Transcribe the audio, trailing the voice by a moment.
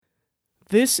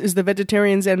This is the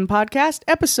Vegetarian Zen Podcast,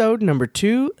 episode number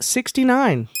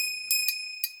 269.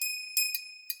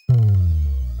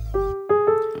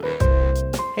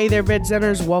 Hey there, Veg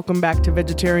Zeners. Welcome back to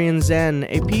Vegetarian Zen,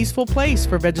 a peaceful place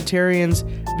for vegetarians,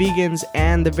 vegans,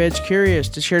 and the veg curious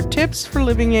to share tips for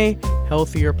living a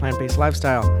healthier plant-based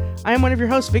lifestyle. I am one of your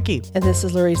hosts, Vicky. And this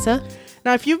is Larissa.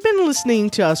 Now, if you've been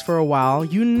listening to us for a while,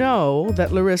 you know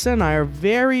that Larissa and I are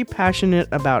very passionate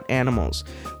about animals.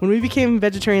 When we became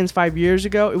vegetarians 5 years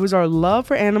ago, it was our love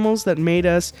for animals that made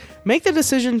us make the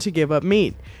decision to give up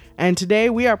meat. And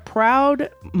today we are proud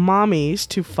mommies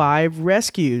to 5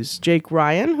 rescues. Jake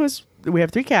Ryan, we have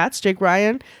 3 cats, Jake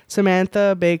Ryan,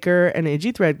 Samantha Baker, and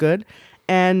AG Threadgood,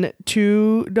 and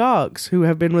 2 dogs who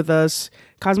have been with us.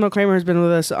 Cosmo Kramer has been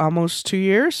with us almost 2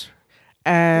 years.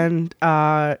 And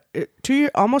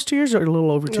almost 2 years or a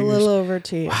little over 2 years? A little over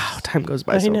 2 years. Wow, time goes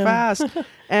by so fast.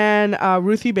 And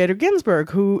Ruthie Bader Ginsburg,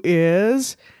 who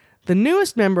is the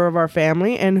newest member of our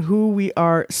family and who we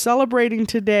are celebrating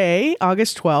today,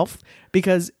 August 12th,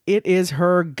 because it is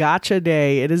her gotcha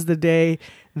day. It is the day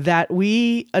that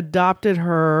we adopted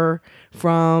her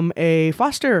from a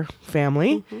foster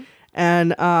family. Mm-hmm.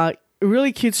 And a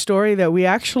really cute story that we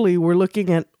actually were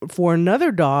looking at for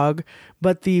another dog,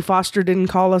 but the foster didn't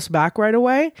call us back right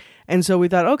away. And so we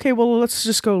thought, okay, well, let's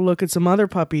just go look at some other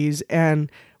puppies.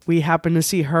 And we happened to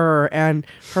see her, and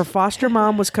her foster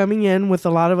mom was coming in with a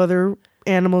lot of other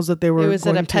animals that they were. It was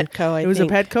at a Petco, I think. It was a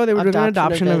Petco. They were doing an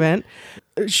adoption event.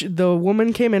 The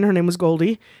woman came in. Her name was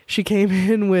Goldie. She came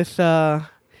in with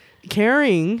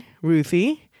carrying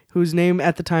Ruthie, whose name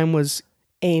at the time was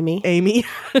Amy.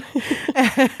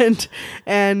 and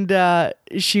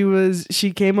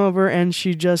she came over and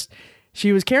she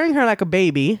was carrying her like a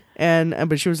baby,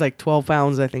 but she was like 12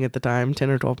 pounds, I think, at the time, 10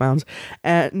 or 12 pounds.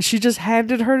 And she just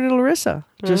handed her to Larissa,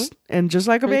 just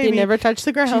like a baby. She never touched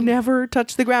the ground. She never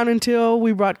touched the ground until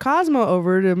we brought Cosmo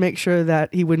over to make sure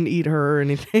that he wouldn't eat her or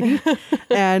anything.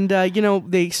 And,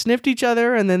 they sniffed each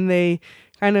other, and then they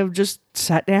kind of just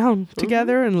sat down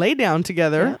together and lay down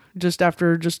together just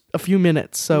after just a few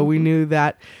minutes. So we knew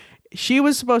that she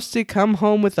was supposed to come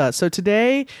home with us. So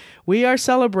today we are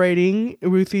celebrating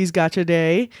Ruthie's Gotcha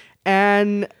Day.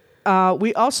 And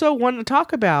we also want to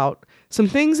talk about some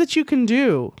things that you can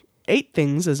do. 8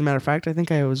 things, as a matter of fact. I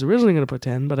think I was originally going to put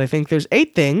 10, but I think there's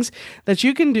 8 things that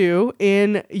you can do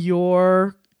in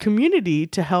your community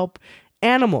to help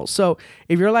animals. So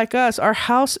if you're like us, our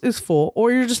house is full,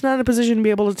 or you're just not in a position to be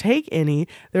able to take any,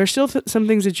 there are still some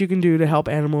things that you can do to help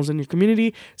animals in your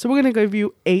community. So we're going to give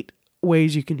you 8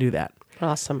 ways you can do that.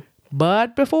 Awesome.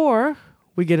 But before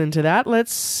we get into that,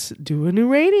 let's do a new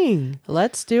rating.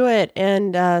 Let's do it.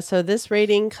 And so this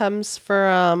rating comes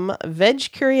from Veg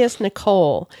Curious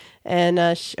Nicole. And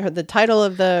the title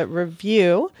of the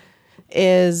review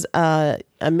is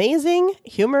Amazing,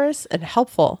 Humorous, and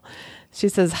Helpful. She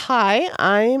says, "Hi,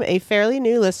 I'm a fairly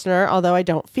new listener, although I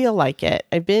don't feel like it.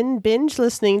 I've been binge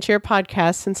listening to your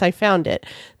podcast since I found it.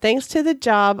 Thanks to the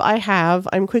job I have,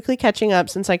 I'm quickly catching up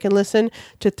since I can listen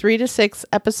to 3 to 6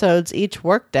 episodes each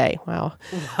workday." Wow.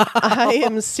 I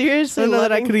am seriously I know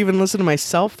that I could even listen to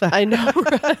myself. I know,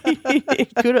 right?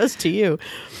 Kudos to you.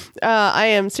 I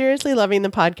am seriously loving the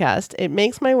podcast. It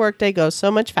makes my workday go so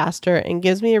much faster and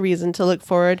gives me a reason to look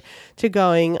forward to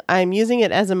going. I'm using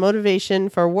it as a motivation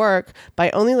for work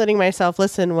by only letting myself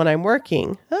listen when I'm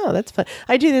working. Oh, that's fun.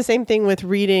 I do the same thing with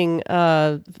reading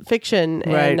fiction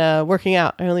and working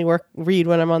out. I only read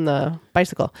when I'm on the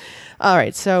bicycle. All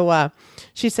right. So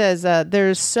she says,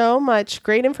 there's so much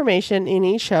great information in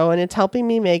each show, and it's helping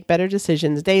me make better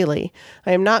decisions daily.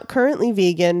 I am not currently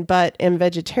vegan, but am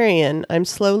vegetarian. I'm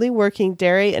slowly working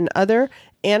dairy and other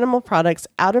animal products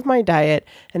out of my diet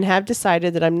and have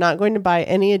decided that I'm not going to buy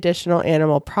any additional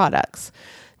animal products.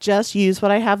 Just use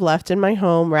what I have left in my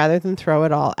home rather than throw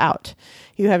it all out.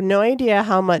 You have no idea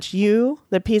how much you,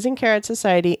 the Peas and Carrots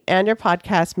Society, and your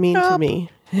podcast mean to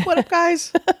me. What up,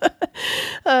 guys?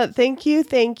 Thank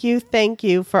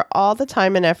you for all the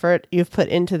time and effort you've put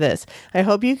into this. I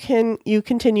hope you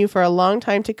continue for a long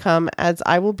time to come, as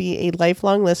I will be a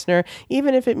lifelong listener,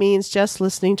 even if it means just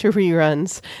listening to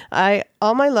reruns.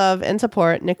 All my love and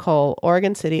support, Nicole,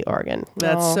 Oregon City, Oregon.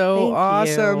 That's so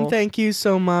awesome. Thank you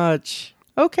so much.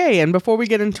 Okay, and before we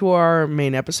get into our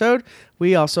main episode,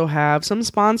 we also have some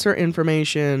sponsor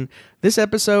information. This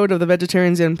episode of the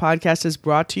Vegetarian Zen Podcast is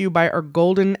brought to you by our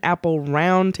Golden Apple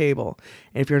Roundtable.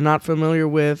 And if you're not familiar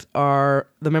with the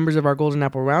members of our Golden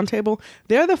Apple Roundtable,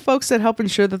 they're the folks that help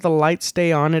ensure that the lights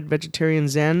stay on at Vegetarian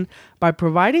Zen by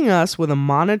providing us with a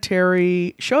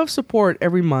monetary show of support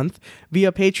every month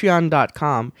via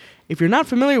patreon.com. If you're not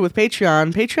familiar with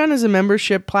Patreon, Patreon is a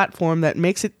membership platform that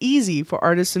makes it easy for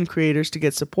artists and creators to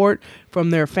get support from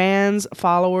their fans,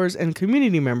 followers, and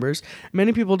community members.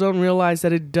 Many people don't realize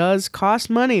that it does cost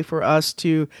money for us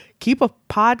to keep a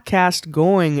podcast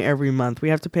going every month. We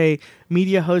have to pay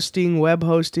media hosting, web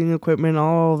hosting equipment,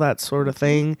 all that sort of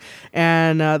thing.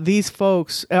 And these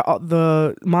folks,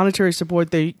 the monetary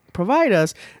support they provide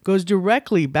us goes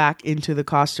directly back into the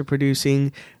cost of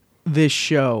producing this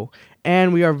show.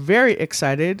 And we are very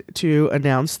excited to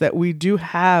announce that we do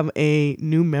have a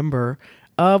new member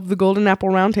of the Golden Apple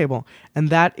Roundtable, and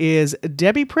that is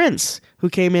Debbie Prince, who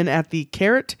came in at the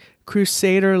Carrot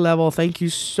Crusader level. Thank you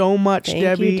so much, Debbie.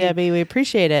 Thank you, Debbie. We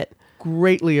appreciate it.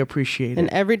 Greatly appreciate it. And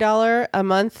every $1 a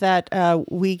month that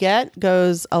we get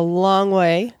goes a long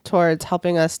way towards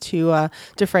helping us to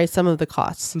defray some of the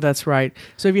costs. That's right.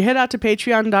 So if you head out to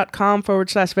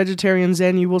patreon.com/Vegetarian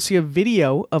Zen, you will see a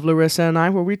video of Larissa and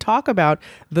I where we talk about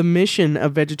the mission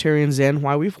of Vegetarian Zen,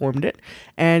 why we formed it.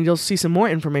 And you'll see some more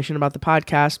information about the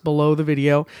podcast below the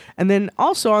video. And then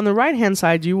also on the right-hand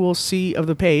side, you will see of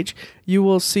the page, you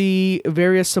will see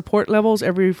various support levels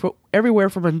everywhere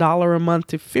from $1 a month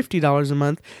to $50 a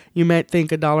month. You might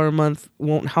think $1 a month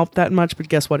won't help that much, but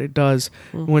guess what? It does.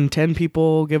 When 10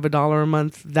 people give $1 a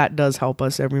month, that does help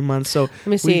us every month. So let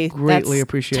me see. We greatly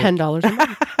appreciate $10 a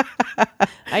month.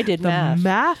 I did the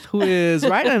math whiz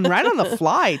right on the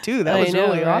fly too. That was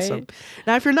really awesome.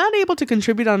 Now, if you're not able to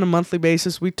contribute on a monthly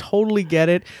basis, we totally get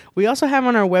it. We also have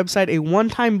on our website a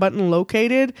one-time button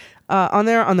located on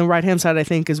there on the right-hand side, I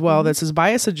think, as well, that says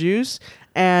buy us a juice.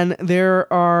 And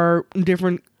there are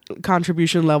different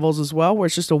contribution levels as well, where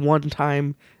it's just a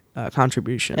one-time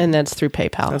contribution. And that's through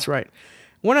PayPal. That's right.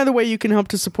 One other way you can help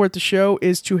to support the show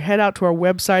is to head out to our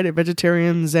website at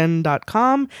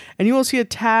vegetarianzen.com, and you will see a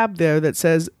tab there that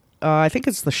says, I think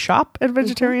it's the shop at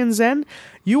Vegetarian Zen.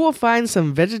 You will find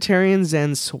some Vegetarian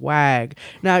Zen swag.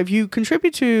 Now, if you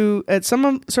contribute to at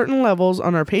some certain levels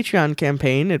on our Patreon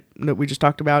campaign that we just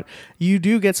talked about, you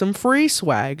do get some free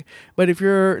swag. But if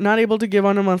you're not able to give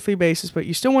on a monthly basis, but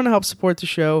you still want to help support the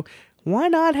show, why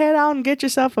not head out and get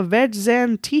yourself a Veg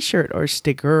Zen t-shirt or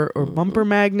sticker or bumper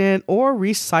magnet or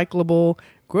recyclable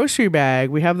grocery bag.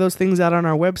 We have those things out on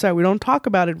our website. We don't talk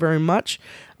about it very much,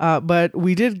 but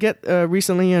we did get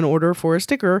recently an order for a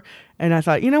sticker, and I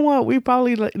thought, you know what, we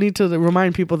probably need to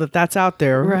remind people that that's out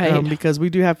there, right? Because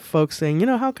we do have folks saying,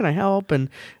 how can I help?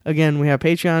 And again, we have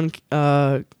Patreon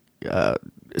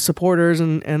supporters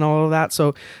and all of that.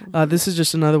 So this is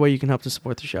just another way you can help to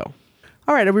support the show.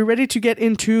 All right, are we ready to get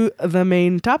into the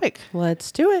main topic?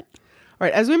 Let's do it. All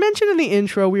right, as we mentioned in the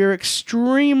intro, we are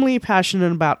extremely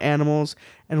passionate about animals,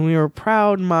 and we are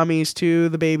proud mommies to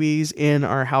the babies in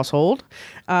our household.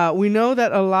 We know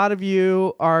that a lot of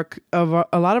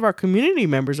our community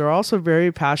members are also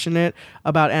very passionate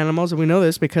about animals, and we know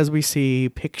this because we see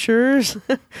pictures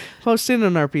posted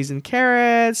on our Peas and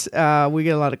Carrots. We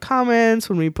get a lot of comments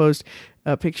when we post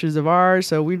pictures of ours,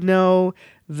 so we know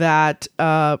that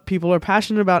people are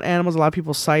passionate about animals. A lot of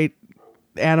people cite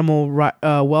animal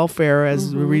welfare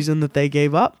as the reason that they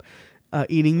gave up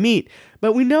eating meat.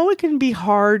 But we know it can be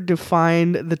hard to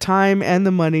find the time and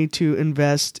the money to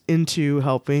invest into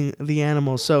helping the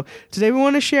animals. So today we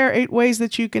want to share 8 ways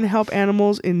that you can help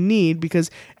animals in need, because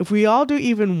if we all do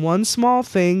even one small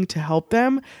thing to help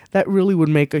them, that really would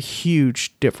make a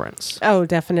huge difference. Oh,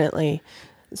 definitely.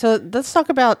 So let's talk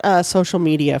about social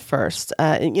media first.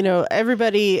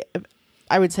 Everybody,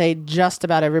 I would say just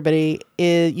about everybody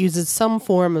uses some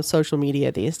form of social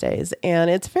media these days, and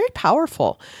it's very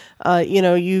powerful.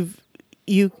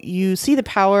 You see the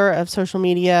power of social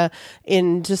media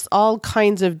in just all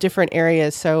kinds of different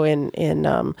areas. So in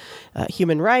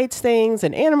human rights things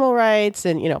and animal rights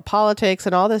and, politics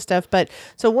and all this stuff. But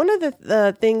so one of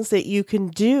the things that you can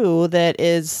do that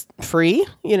is free,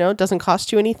 doesn't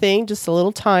cost you anything, just a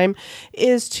little time,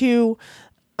 is to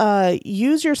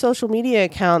use your social media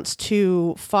accounts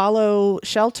to follow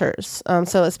shelters.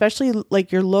 So especially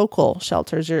like your local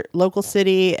shelters, your local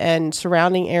city and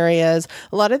surrounding areas.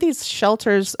 A lot of these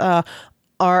shelters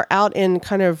are out in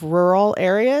kind of rural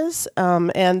areas,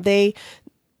 and they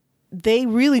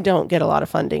really don't get a lot of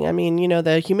funding. I mean,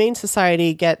 the Humane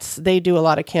Society they do a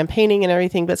lot of campaigning and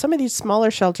everything, but some of these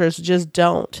smaller shelters just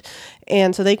don't.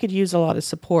 And so they could use a lot of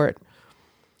support.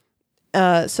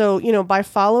 So by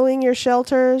following your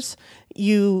shelters,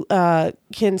 you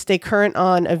can stay current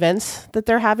on events that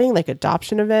they're having, like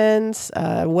adoption events,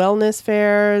 wellness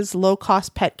fairs,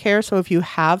 low-cost pet care. So if you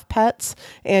have pets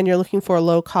and you're looking for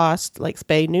low-cost, like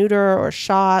spay, neuter, or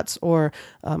shots, or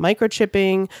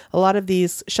microchipping, a lot of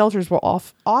these shelters will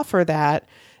offer that.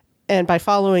 And by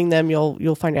following them,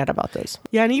 you'll find out about those.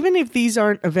 Yeah, and even if these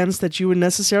aren't events that you would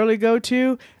necessarily go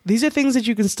to, these are things that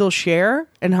you can still share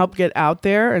and help get out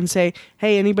there and say,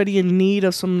 hey, anybody in need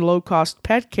of some low-cost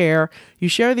pet care, you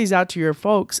share these out to your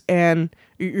folks and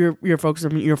your folks, I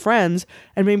mean, your friends,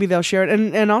 and maybe they'll share it.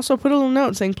 And also put a little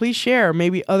note saying, please share,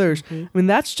 maybe others. I mean,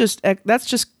 that's just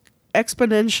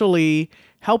exponentially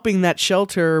helping that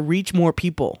shelter reach more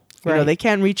people. You know, they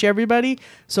can't reach everybody.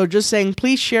 So just saying,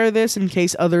 please share this in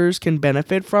case others can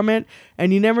benefit from it.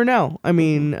 And you never know. I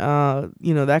mean,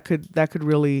 that could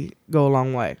really go a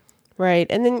long way. Right.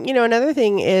 And then, another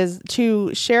thing is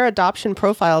to share adoption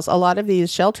profiles. A lot of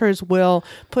these shelters will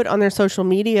put on their social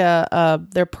media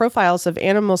their profiles of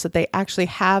animals that they actually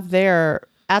have there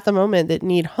at the moment that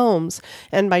need homes.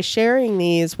 And by sharing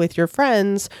these with your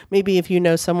friends, maybe if you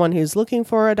know someone who's looking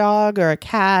for a dog or a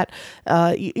cat,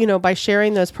 by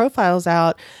sharing those profiles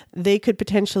out, they could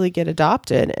potentially get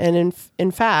adopted. And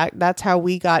in fact, that's how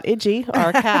we got Iggy,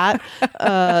 our cat.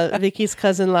 Vicky's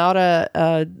cousin Laura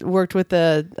worked with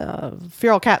the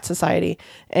Feral Cat Society,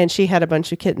 and she had a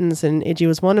bunch of kittens, and Iggy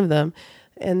was one of them.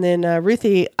 And then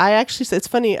Ruthie, it's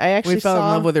funny. We fell in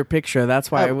love with her picture.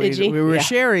 That's why we were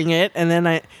sharing it. And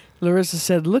then Larissa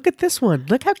said, look at this one.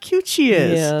 Look how cute she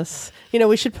is. Yes.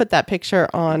 We should put that picture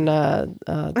on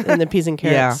in the Peas and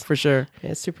Carrots. Yeah, for sure.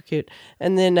 Yeah, super cute.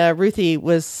 And then Ruthie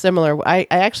was similar. I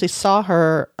actually saw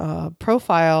her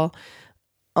profile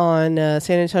on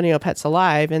San Antonio Pets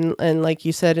Alive. And like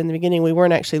you said in the beginning, we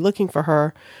weren't actually looking for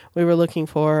her. We were looking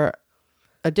for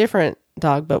a different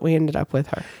dog, but we ended up with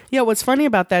her. Yeah, what's funny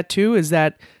about that too is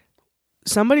that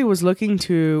we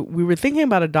were thinking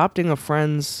about adopting a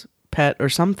friend's pet or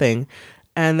something,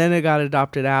 and then it got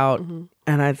adopted out. Mm-hmm.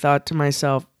 And I thought to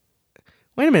myself,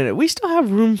 wait a minute, we still have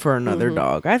room for another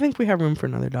dog. I think we have room for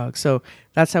another dog. So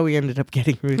that's how we ended up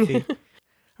getting Ruthie.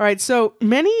 All right, so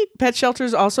many pet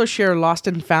shelters also share lost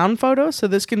and found photos, so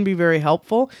this can be very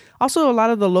helpful. Also, a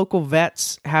lot of the local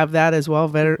vets have that as well.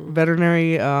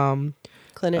 Veterinary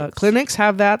clinics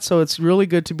have that, so it's really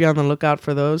good to be on the lookout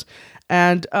for those.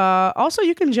 And also,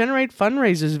 you can generate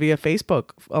fundraisers via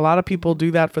Facebook. A lot of people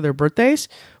do that for their birthdays,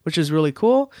 which is really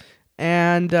cool.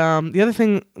 And the other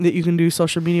thing that you can do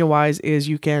social media-wise is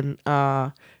you can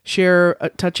share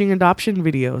touching adoption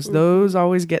videos. Those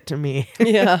always get to me.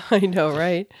 Yeah, I know,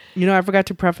 right? I forgot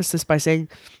to preface this by saying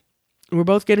we're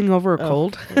both getting over a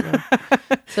cold.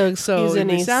 So excuse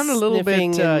any we sound a little bit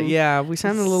we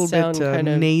sound a little bit kind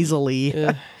of nasally.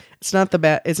 It's not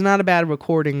a bad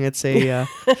recording. It's a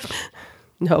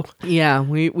no. Yeah,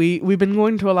 we've been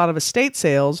going to a lot of estate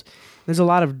sales. There's a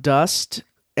lot of dust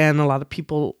and a lot of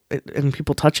people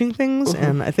touching things,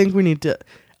 and I think we need to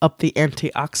up the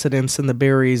antioxidants and the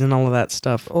berries and all of that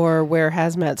stuff. Or wear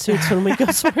hazmat suits when we go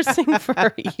sourcing for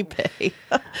eBay.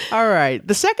 All right.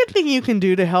 The second thing you can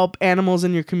do to help animals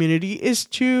in your community is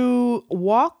to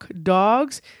walk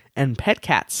dogs and pet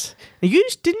cats.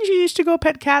 Didn't you used to go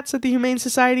pet cats at the Humane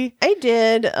Society? I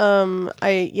did.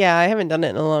 I haven't done it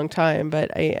in a long time,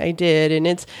 but I did, and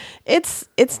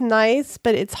it's nice,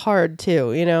 but it's hard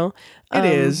too. It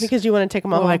is because you want to take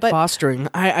them all home. But fostering,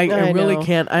 I really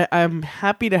can't. I'm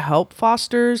happy to help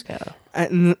fosters. Yeah.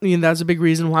 And that's a big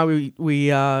reason why we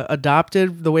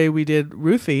adopted the way we did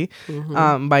Ruthie,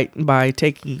 by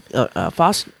taking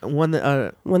one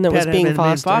that was being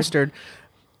fostered.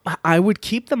 I would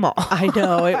keep them all. I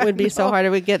know it would be so hard.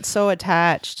 It would get so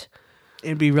attached.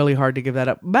 It'd be really hard to give that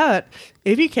up. But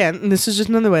if you can, and this is just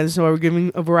another way, this is why we're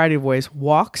giving a variety of ways,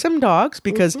 walk some dogs,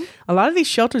 because a lot of these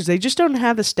shelters, they just don't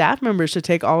have the staff members to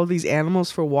take all of these animals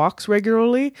for walks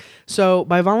regularly. So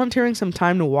by volunteering some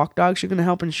time to walk dogs, you're going to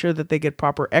help ensure that they get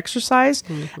proper exercise,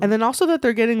 and then also that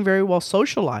they're getting very well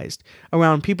socialized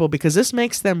around people, because this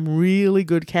makes them really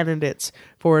good candidates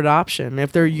for adoption.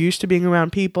 If they're used to being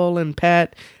around people and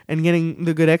pet and getting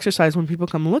the good exercise when people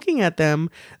come looking at them,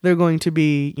 they're going to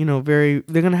be, they're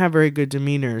going to have very good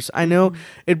demeanors. I know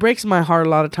it breaks my heart a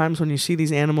lot of times when you see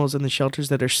these animals in the shelters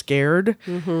that are scared,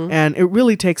 and it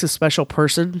really takes a special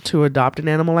person to adopt an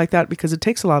animal like that, because it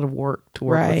takes a lot of work to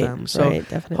work with them. So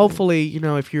hopefully,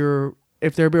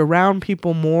 if they're around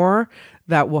people more,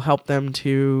 that will help them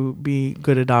to be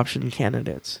good adoption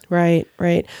candidates. Right.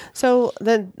 So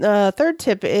the third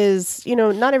tip is,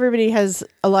 not everybody has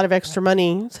a lot of extra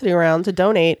money sitting around to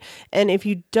donate. And if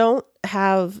you don't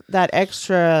have that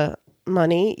extra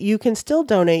money, you can still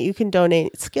donate. You can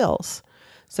donate skills.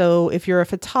 So if you're a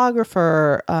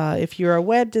photographer, if you're a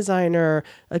web designer,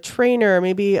 a trainer,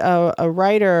 maybe a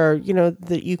writer,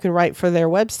 that you can write for their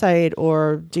website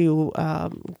or do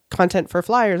content for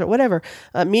flyers or whatever,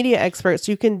 media experts,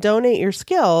 you can donate your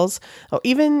skills. Or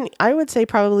even, I would say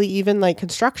probably even like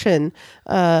construction,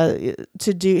 to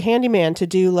do handyman, to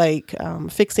do like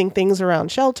fixing things around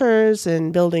shelters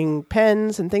and building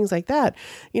pens and things like that.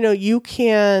 You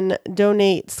can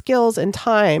donate skills and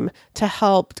time to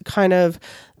help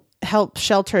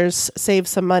shelters save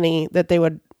some money that they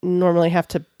would normally have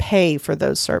to pay for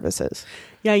those services.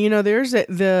 Yeah, there is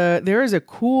a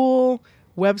cool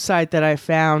website that I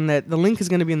found that the link is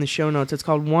going to be in the show notes. It's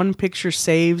called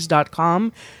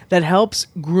onepicturesaves.com that helps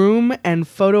groom and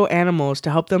photo animals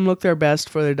to help them look their best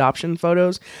for their adoption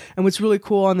photos. And what's really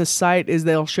cool on this site is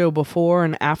they'll show before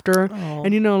and after. Oh.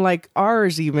 And like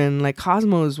ours, even like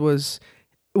Cosmo's was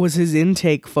his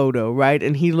intake photo, right?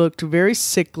 And he looked very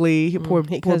sickly. Poor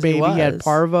baby. He had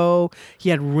parvo, he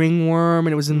had ringworm,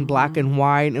 and it was in black and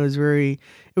white. And it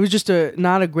was just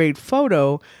not a great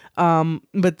photo.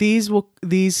 But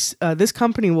this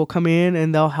company will come in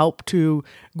and they'll help to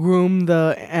groom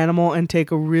the animal and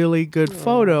take a really good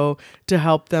photo to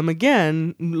help them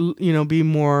again, be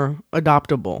more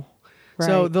adoptable. Right.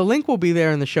 So the link will be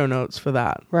there in the show notes for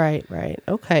that. Right.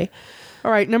 Okay. All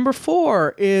right, number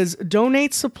 4 is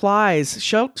donate supplies.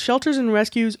 Shelters and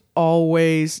rescues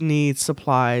always need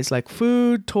supplies like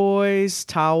food, toys,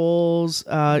 towels.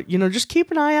 Just keep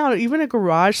an eye out, even at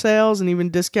garage sales and even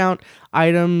discount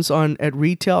items at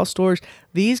retail stores.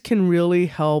 These can really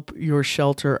help your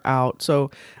shelter out. So,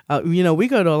 we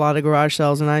go to a lot of garage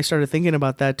sales, and I started thinking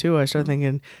about that too. I started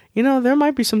thinking, there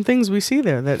might be some things we see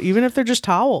there that even if they're just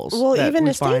towels. Well, even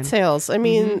estate sales. I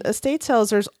mean, estate sales,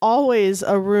 there's always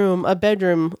a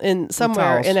bedroom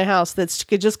somewhere in a house that's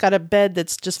just got a bed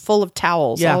that's just full of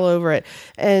towels all over it.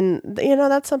 And,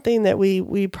 that's something that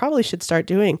we probably should start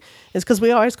doing, is because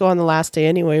we always go on the last day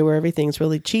anyway where everything's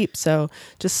really cheap. So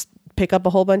just pick up a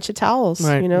whole bunch of towels,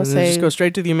 right. Just go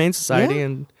straight to the Humane Society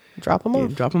and drop them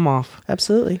off. Drop them off.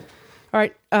 Absolutely. All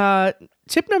right.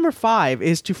 Tip number 5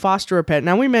 is to foster a pet.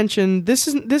 Now, we mentioned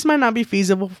this might not be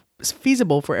feasible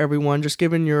for everyone, just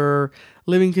given your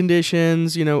living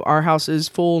conditions. Our house is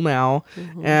full now,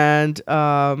 and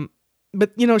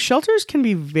but shelters can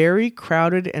be very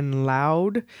crowded and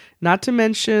loud. Not to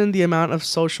mention the amount of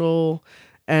social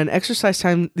and exercise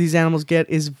time these animals get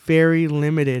is very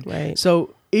limited. Right.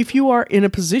 So if you are in a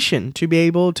position to be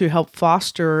able to help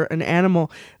foster an animal,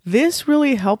 this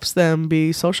really helps them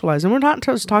be socialized. And we're not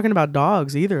just talking about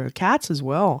dogs either, cats as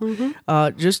well.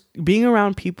 Just being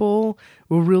around people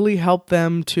will really help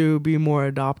them to be more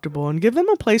adoptable and give them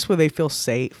a place where they feel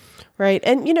safe. Right.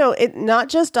 And, it not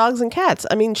just dogs and cats.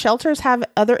 I mean, shelters have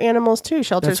other animals too.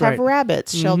 Shelters have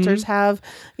rabbits. Shelters have,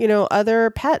 other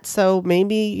pets. So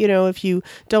maybe, if you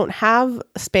don't have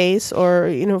space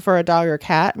or, for a dog or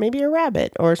cat, maybe a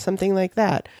rabbit or something like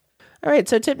that. All right,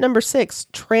 so tip number 6,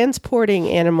 transporting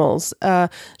animals.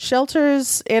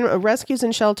 Shelters and rescues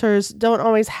and shelters don't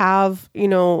always have,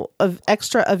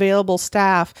 extra available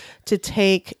staff to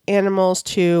take animals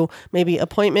to maybe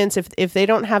appointments. If they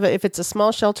don't have if it's a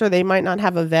small shelter, they might not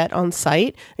have a vet on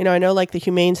site. I know like the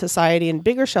Humane Society and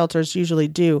bigger shelters usually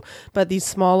do, but these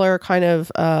smaller kind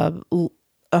of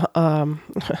I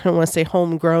don't want to say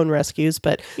homegrown rescues,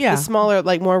 but the smaller,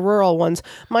 like more rural ones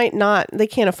they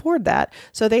can't afford that.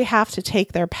 So they have to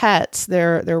take their pets,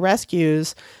 their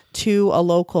rescues to a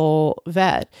local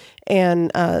vet.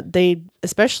 And they,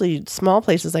 especially small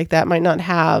places like that, might not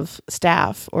have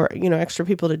staff or, extra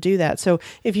people to do that. So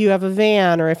if you have a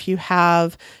van or if you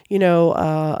have,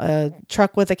 a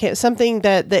truck with something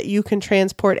that you can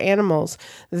transport animals,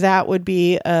 that would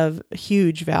be of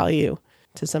huge value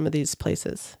to some of these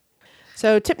places.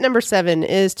 So tip number 7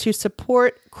 is to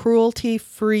support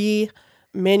cruelty-free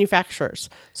manufacturers.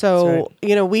 So,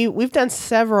 we've done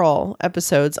several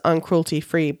episodes on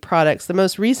cruelty-free products. The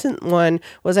most recent one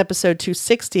was episode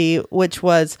 260, which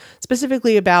was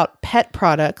specifically about pet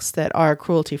products that are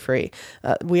cruelty-free.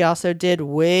 We also did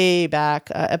way back,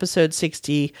 episode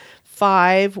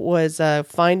 65 was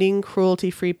finding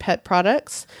cruelty-free pet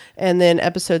products. And then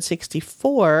episode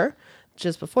 64,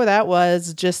 just before that,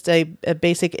 was just a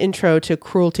basic intro to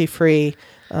cruelty-free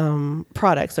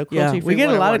products. So cruelty-free. We get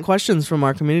a lot of questions from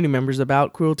our community members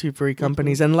about cruelty-free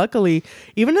companies. And luckily,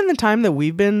 even in the time that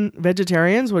we've been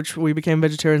vegetarians, which we became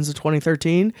vegetarians in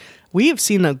 2013, we have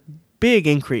seen a big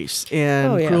increase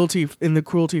in the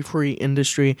cruelty-free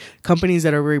industry. Companies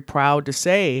that are very proud to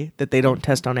say that they don't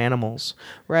test on animals.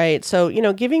 Right. So,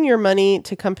 giving your money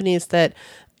to companies that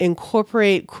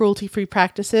incorporate cruelty-free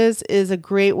practices is a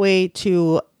great way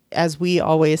to as we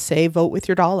always say, vote with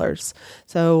your dollars.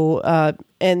 So,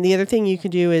 and the other thing you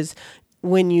can do is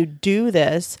when you do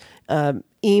this,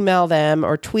 email them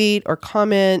or tweet or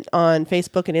comment on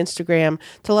Facebook and Instagram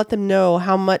to let them know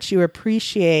how much you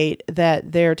appreciate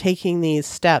that they're taking these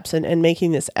steps and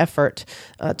making this effort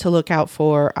to look out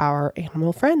for our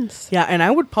animal friends. Yeah, and I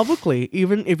would publicly,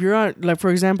 even if you're on, like, for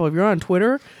example, if you're on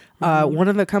Twitter, one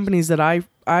of the companies that I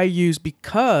use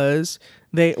because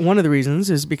one of the reasons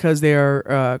is because they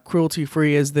are cruelty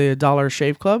free is the Dollar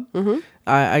Shave Club.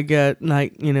 I get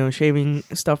shaving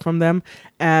stuff from them,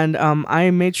 and I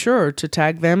made sure to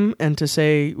tag them and to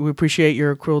say we appreciate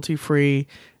your cruelty free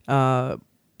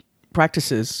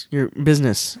practices, your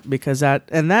business, because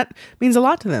that means a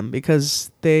lot to them because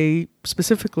they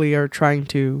specifically are trying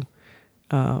to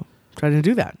do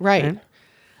that. Right.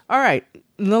 All right.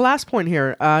 And the last point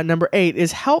here, number 8,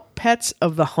 is help pets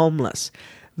of the homeless.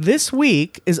 This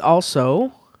week is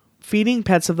also Feeding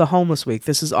Pets of the Homeless Week.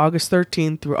 This is August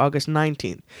 13th through August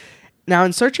 19th. Now,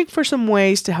 in searching for some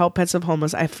ways to help pets of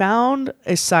homeless, I found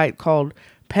a site called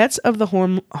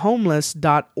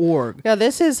petsofthehomeless.org. Now,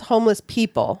 this is homeless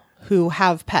people who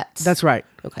have pets. That's right.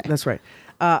 Okay. That's right.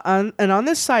 And on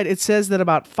this site, it says that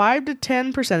about 5 to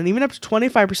 10%, and even up to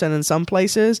 25% in some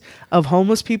places, of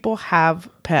homeless people have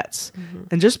pets.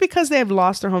 And just because they have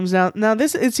lost their homes now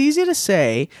this, it's easy to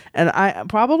say, and I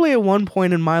probably at one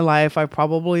point in my life, I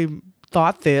probably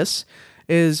thought this,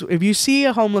 is if you see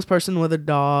a homeless person with a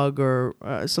dog or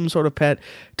some sort of pet,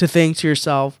 to think to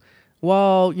yourself,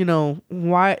 well,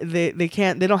 why they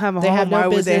don't have a home. Have no why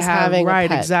would they business have having a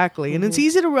right? pet. Exactly. And it's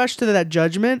easy to rush to that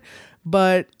judgment,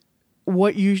 but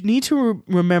what you need to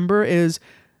remember is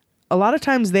a lot of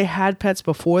times they had pets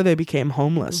before they became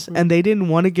homeless, and they didn't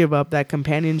want to give up that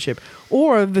companionship,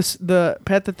 or the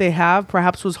pet that they have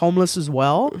perhaps was homeless as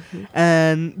well,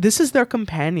 and this is their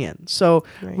companion. So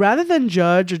rather than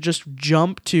judge or just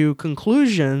jump to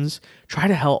conclusions, try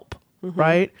to help.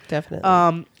 Right?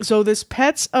 Definitely. So this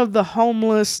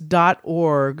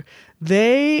petsofthehomeless.org,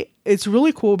 it's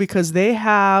really cool because they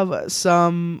have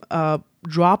some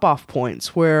drop-off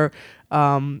points where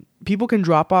people can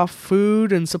drop off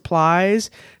food and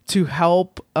supplies to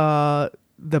help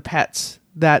the pets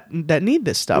that need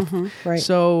this stuff. Right.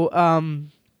 So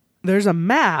there's a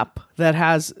map that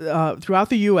has throughout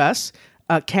the U.S.,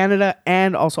 Canada,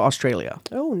 and also Australia.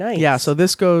 Oh, nice. Yeah, so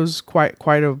this goes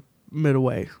quite a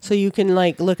midway. So you can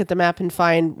look at the map and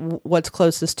find what's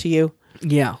closest to you.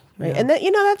 Yeah. Right. And that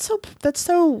that's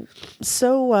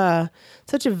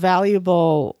such a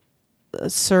valuable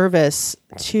service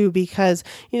too, because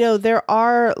there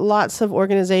are lots of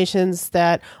organizations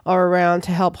that are around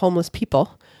to help homeless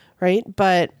people, right?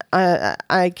 But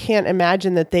I can't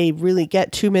imagine that they really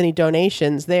get too many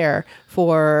donations there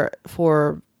of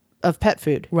pet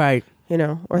food, Right.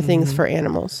 or things for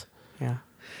animals. Yeah.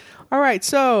 All right.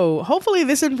 So hopefully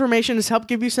this information has helped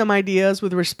give you some ideas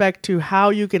with respect to how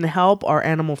you can help our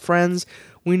animal friends.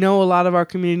 We know a lot of our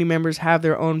community members have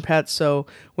their own pets. So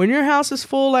when your house is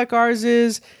full like ours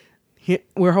is,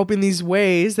 we're hoping these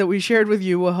ways that we shared with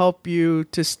you will help you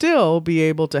to still be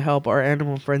able to help our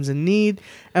animal friends in need.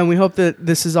 And we hope that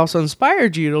this has also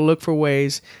inspired you to look for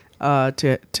ways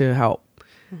to help.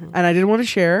 And I did want to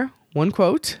share one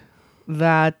quote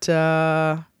that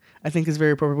I think is very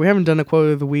appropriate. We haven't done a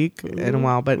quote of the week in a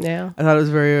while, but I thought it was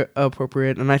very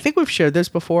appropriate. And I think we've shared this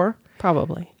before.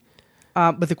 Probably.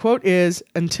 But the quote is,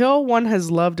 "Until one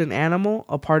has loved an animal,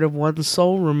 a part of one's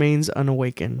soul remains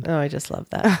unawakened." Oh, I just love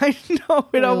that. I know.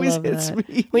 It always love hits that.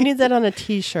 me. We need that on a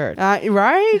t-shirt.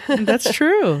 Right? That's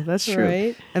true. That's true.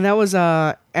 Right? And that was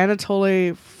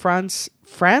Anatole France.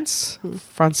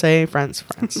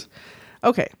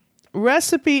 Okay.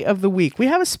 Recipe of the week. We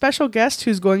have a special guest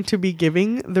who's going to be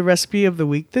giving the recipe of the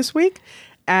week this week,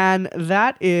 and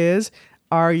that is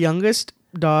our youngest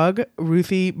dog,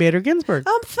 Ruthie Bader Ginsburg.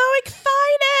 I'm so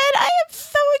excited. I am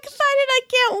so excited. I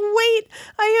can't wait.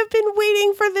 I have been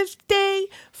waiting for this day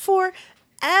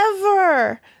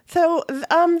forever. So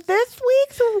this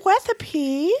week's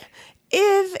recipe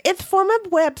it's from a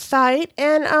website,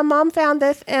 and Mom found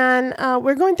this, and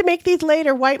we're going to make these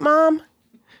later. White Mom?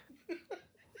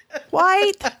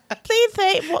 White? Please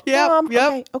say Mom.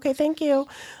 Yep. Okay, thank you.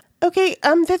 Okay,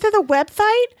 this is a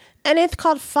website, and it's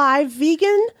called 5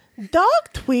 Vegan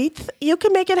Dog Tweets You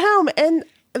Can Make at Home, and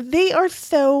they are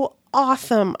so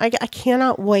awesome. I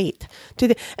cannot wait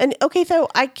to and okay, so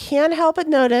I can't help but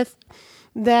notice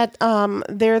that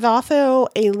there's also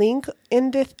a link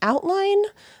in this outline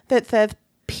that says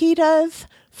PETA's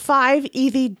 5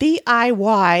 easy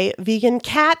DIY vegan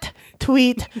cat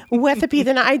tweet recipes,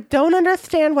 and I don't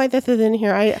understand why this is in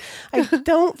here. I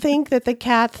don't think that the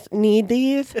cats need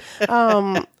these.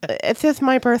 It's just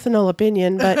my personal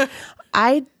opinion, but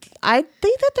I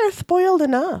think that they're spoiled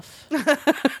enough.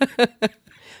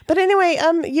 But anyway,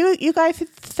 you guys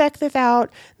check this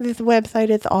out. This website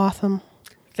is awesome.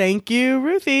 Thank you,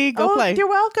 Ruthie. Go play. You're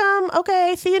welcome.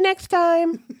 Okay, see you next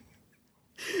time.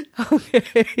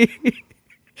 Okay.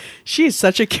 She is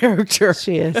such a character.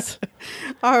 She is.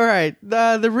 All right.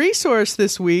 The resource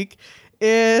this week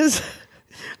is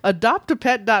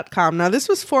adoptapet.com. Now, this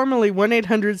was formerly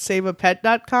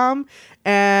 1-800-SAVE-A-PET.com,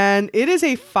 and it is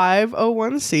a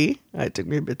 501c. It took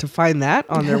me a bit to find that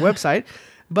on their website.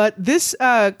 But this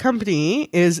company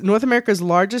is North America's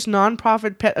largest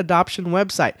nonprofit pet adoption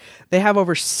website. They have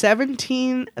over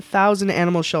 17,000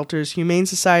 animal shelters, humane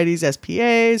societies,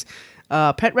 SPAs,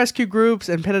 pet rescue groups,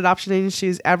 and pet adoption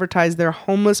agencies advertise their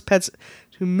homeless pets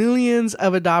to millions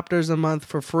of adopters a month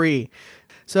for free.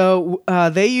 So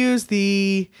they use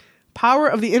the power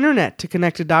of the internet to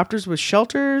connect adopters with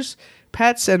shelters,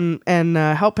 pets, and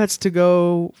help pets to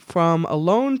go from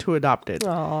alone to adopted.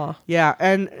 Aww. Yeah,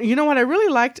 and you know what I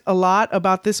really liked a lot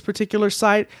about this particular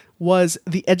site was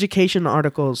the education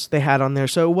articles they had on there.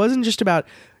 So it wasn't just about,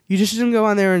 you just didn't go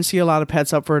on there and see a lot of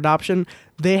pets up for adoption.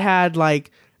 They had like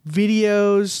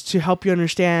videos to help you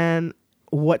understand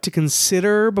what to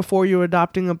consider before you're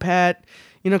adopting a pet.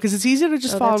 You know, because it's easy to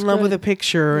just fall in love with a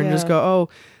picture and just go, oh,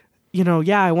 you know,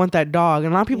 yeah, I want that dog.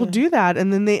 And a lot of people do that.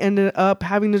 And then they ended up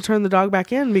having to turn the dog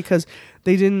back in because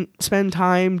they didn't spend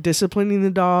time disciplining the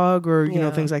dog or, you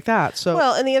know, things like that. So,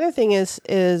 well, and the other thing is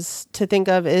to think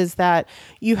of is that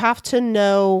you have to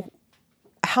know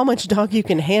how much dog you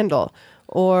can handle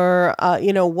or,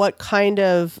 you know, what kind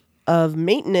of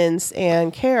maintenance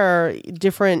and care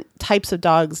different types of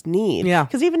dogs need. Yeah.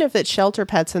 Because even if it's shelter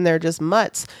pets and they're just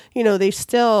mutts, you know, they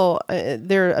still,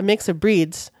 they're a mix of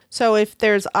breeds. So if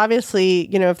there's obviously,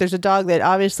 you know, if there's a dog that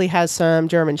obviously has some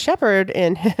German Shepherd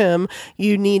in him,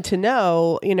 you need to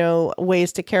know, you know,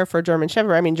 ways to care for a German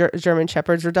Shepherd. I mean, German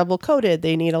Shepherds are double coated.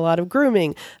 They need a lot of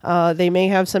grooming. They may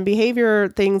have some behavior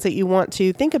things that you want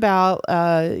to think about.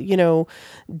 You know,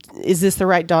 is this the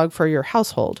right dog for your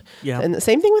household? Yeah. And the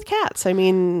same thing with cats. I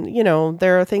mean, you know,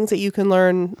 there are things that you can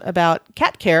learn about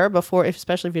cat care before,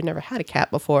 especially if you've never had a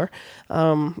cat before.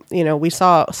 You know, we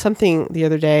saw something the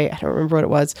other day. I don't remember what it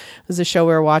was. It was a show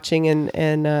we were watching,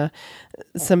 and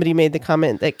somebody made the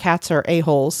comment that cats are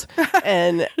a-holes.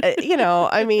 And, you know,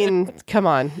 I mean, come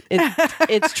on.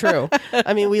 It's true.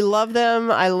 I mean, we love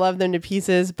them. I love them to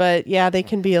pieces. But, yeah, they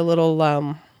can be a little...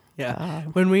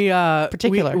 when we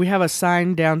particular. we have a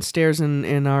sign downstairs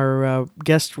in our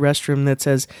guest restroom that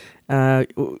says,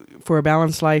 for a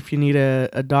balanced life, you need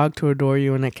a dog to adore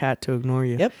you and a cat to ignore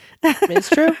you. Yep. It's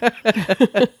true.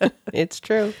 It's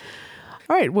true.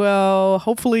 All right. Well,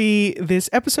 hopefully this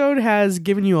episode has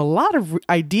given you a lot of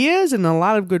ideas and a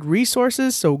lot of good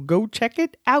resources. So go check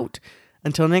it out.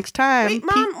 Until next time. Wait,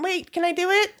 Mom, wait. Can I do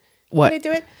it? What? Can I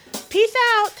do it? Peace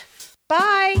out.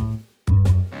 Bye.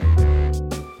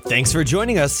 Thanks for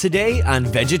joining us today on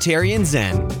Vegetarian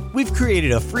Zen. We've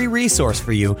created a free resource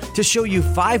for you to show you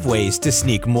 5 ways to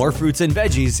sneak more fruits and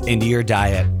veggies into your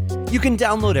diet. You can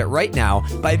download it right now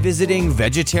by visiting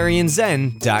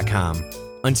vegetarianzen.com.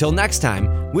 Until next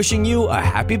time, wishing you a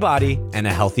happy body and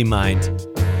a healthy mind.